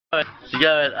She's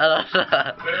going. Hang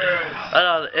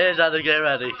on, here's how to get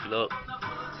ready. Look.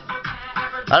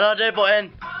 Hang on, do butt in.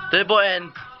 Do butt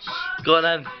in. Go on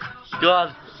then. Go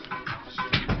on.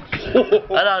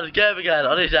 Hang on, get him again.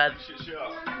 On his head.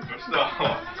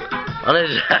 On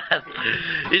his head.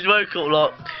 He's woke up,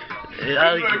 look. Get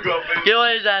on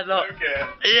his head, look.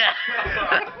 Yeah.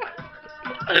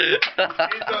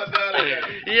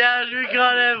 Yes, we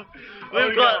got him.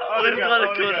 We've got a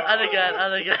cut. And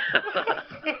again.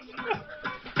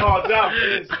 Oh, damn,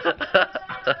 please.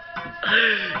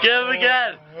 Get him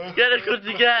again. Get a cut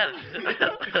again.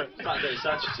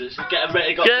 Get him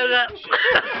ready. Get him again.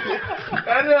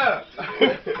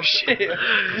 Shit.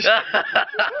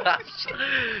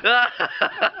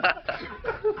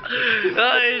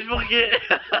 Oh, he's fucking.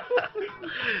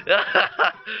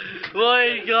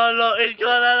 Boy, he's gone, look. He's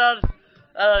gone, hang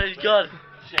on, he's gone.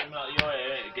 Shame out your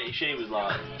ear, get your shavers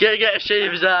like. Get a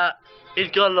shavers out. He's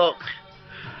gone, look.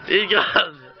 He's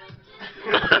gone.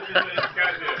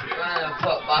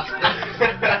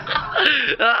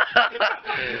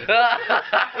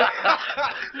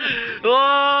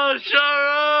 Oh,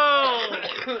 sorrel!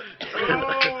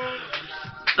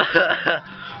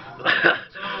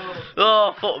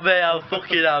 Oh, fuck me, I'm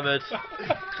fucking hammered.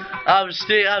 I'm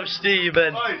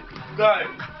steaming. Got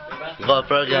a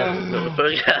program.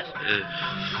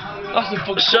 That's the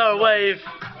fucking Sorrel wave.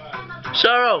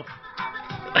 Sorrel.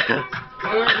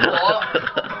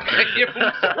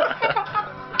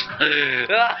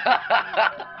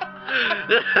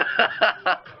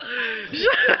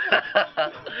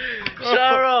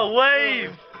 Sorrel,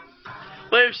 wave.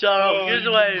 Wave, Sorrel. Give us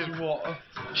a wave.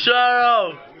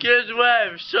 Sorrel, give us a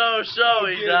wave. So,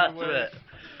 he's after it.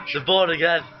 The board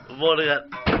again.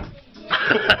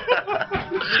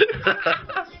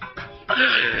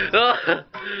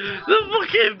 The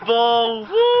fucking ball!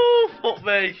 Woo! Fuck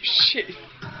me! shit.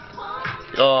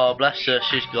 Oh, bless her,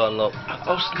 she's gone, look.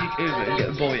 I'll sneak over and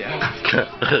get the ball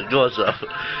out. Go on, Sam.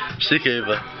 Sneak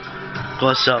over. Go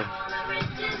on, Sam.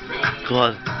 Go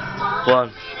on.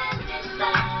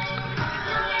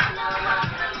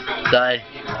 Daddy,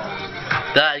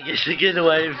 get the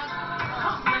wave.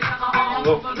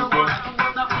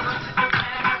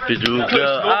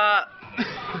 Ah!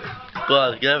 Go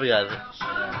on, get over again.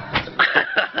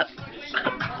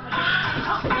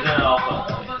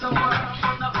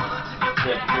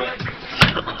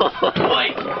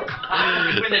 Wait!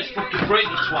 I'm this fucking break,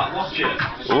 you twat, watch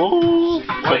it. Ooh!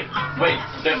 Wait,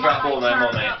 don't grab ball no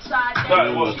more, mate.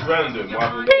 That was random.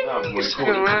 What?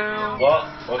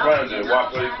 What's random?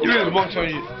 What? You really want to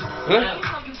you? Huh?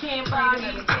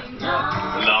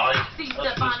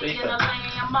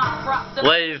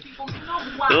 Live.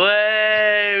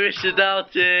 Wave, Mr.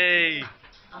 Doughty.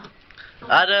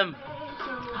 Adam.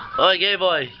 Oh, gay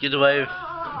boy, get the wave.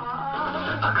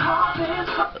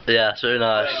 Yeah, so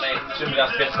nice. Mate, somebody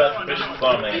has to get special permission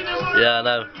for me. Yeah, I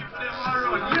know.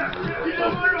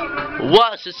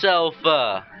 What's the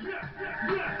sulfur?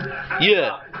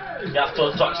 Yeah. You have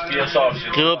to talk to your source.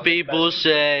 Good people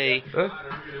say,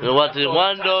 what did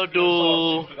one don't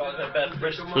do?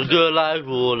 It's good like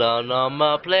roll on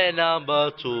my play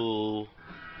number 2.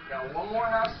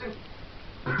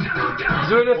 Is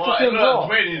there a fucking ball?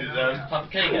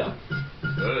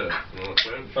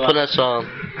 Put that song.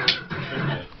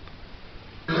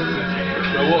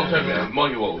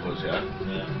 Moggy what was yeah?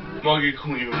 Moggy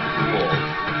call you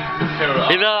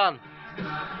Leave it on.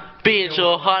 Being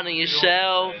so hard on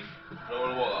yourself. Don't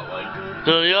want to walk that way.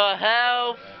 To your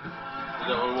health. You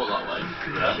don't want to walk that way.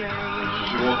 Yeah.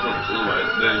 She walks up to the way,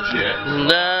 then shit.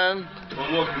 Then.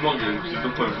 I'm walking Moggy, she's the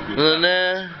point for good.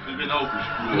 Then. She's been open,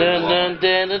 she's been walking.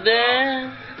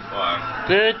 Then. Alright.